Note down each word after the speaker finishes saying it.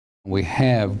We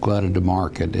have glutted the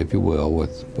market, if you will,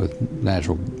 with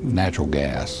natural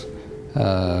gas,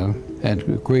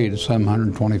 and created some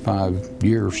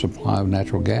 125-year supply of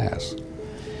natural gas.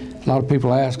 A lot of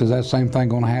people ask, is that same thing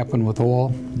going to happen with oil?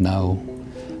 No.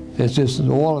 It's just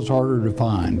oil is harder to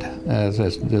find, as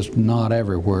it's just not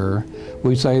everywhere.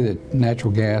 We say that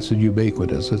natural gas is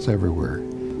ubiquitous; it's everywhere.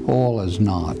 Oil is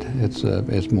not.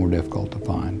 It's more difficult to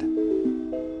find.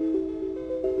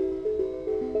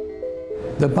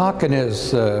 The Bakken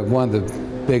is one of the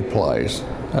big plays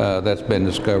that's been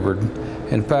discovered.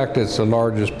 In fact, it's the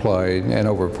largest play in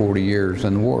over 40 years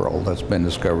in the world that's been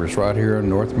discovered. It's right here in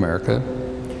North America.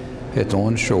 It's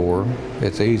onshore.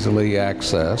 It's easily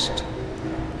accessed.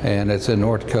 And it's in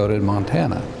North Dakota and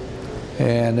Montana.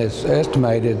 And it's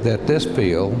estimated that this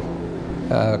field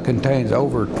contains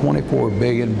over 24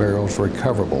 billion barrels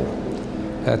recoverable.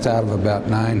 That's out of about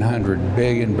 900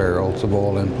 billion barrels of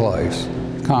oil in place.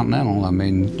 Continental, I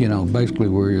mean, you know, basically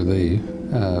we're the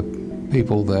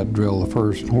people that drill the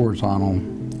first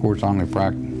horizontally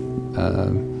fracked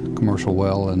commercial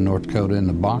well in North Dakota in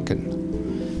the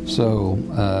Bakken. So,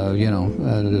 you know,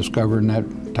 discovering that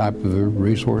type of a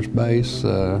resource base,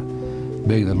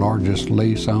 being the largest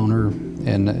lease owner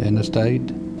in the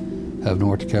state of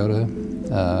North Dakota,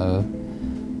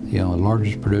 you know, the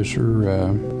largest producer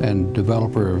and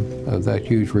developer of that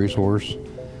huge resource,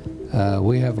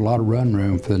 we have a lot of run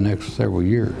room for the next several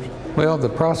years. Well, the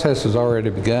process has already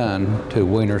begun to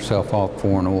wean ourselves off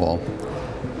foreign oil.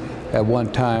 At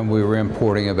one time, we were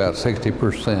importing about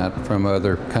 60% from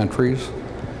other countries,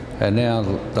 and now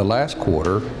the last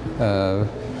quarter,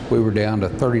 we were down to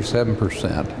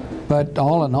 37%. But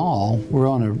all in all, we're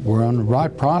on the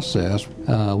right process.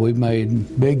 We've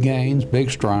made big gains, big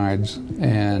strides,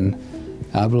 and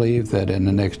I believe that in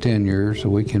the next 10 years,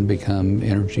 we can become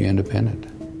energy independent.